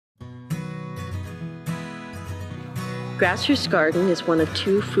GrassRoots Garden is one of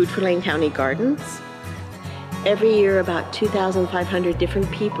 2 Food for Lane County gardens. Every year, about 2,500 different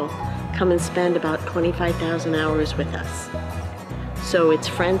people come and spend about 25,000 hours with us. So it's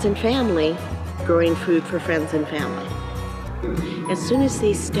friends and family growing food for friends and family. As soon as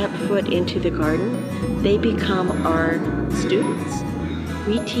they step foot into the garden, they become our students.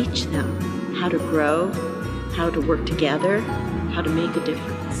 We teach them how to grow, how to work together, how to make a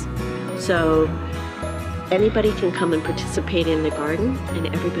difference. So anybody can come and participate in the garden, and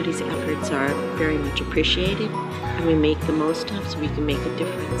everybody's efforts are very much appreciated, and we make the most of so we can make a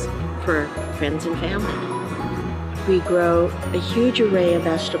difference for friends and family. We grow a huge array of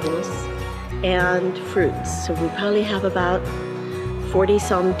vegetables and fruits. So we probably have about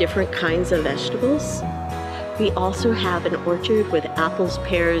 40-some different kinds of vegetables. We also have an orchard with apples,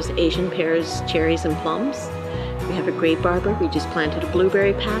 pears, Asian pears, cherries, and plums. We have a grape arbor. We just planted a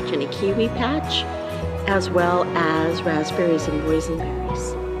blueberry patch and a kiwi patch, as well as raspberries and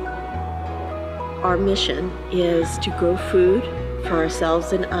boysenberries. Our mission is to grow food for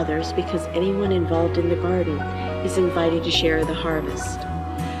ourselves and others, because anyone involved in the garden is invited to share the harvest.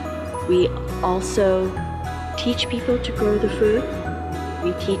 We also teach people to grow the food.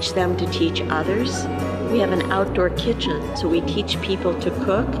 We teach them to teach others. We have an outdoor kitchen, so we teach people to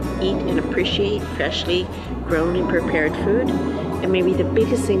cook, eat, and appreciate freshly grown and prepared food. And maybe the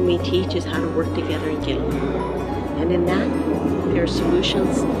biggest thing we teach is how to work together and get along. And in that, there are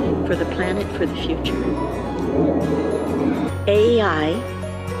solutions for the planet, for the future. AEI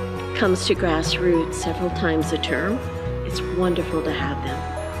comes to GrassRoots several times a term. It's wonderful to have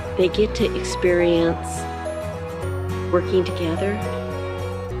them. They get to experience working together,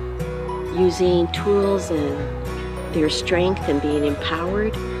 using tools and their strength and being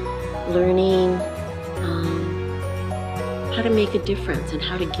empowered, learning how to make a difference and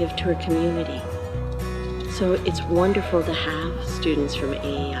how to give to a community. So it's wonderful to have students from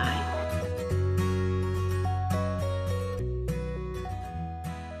AEI.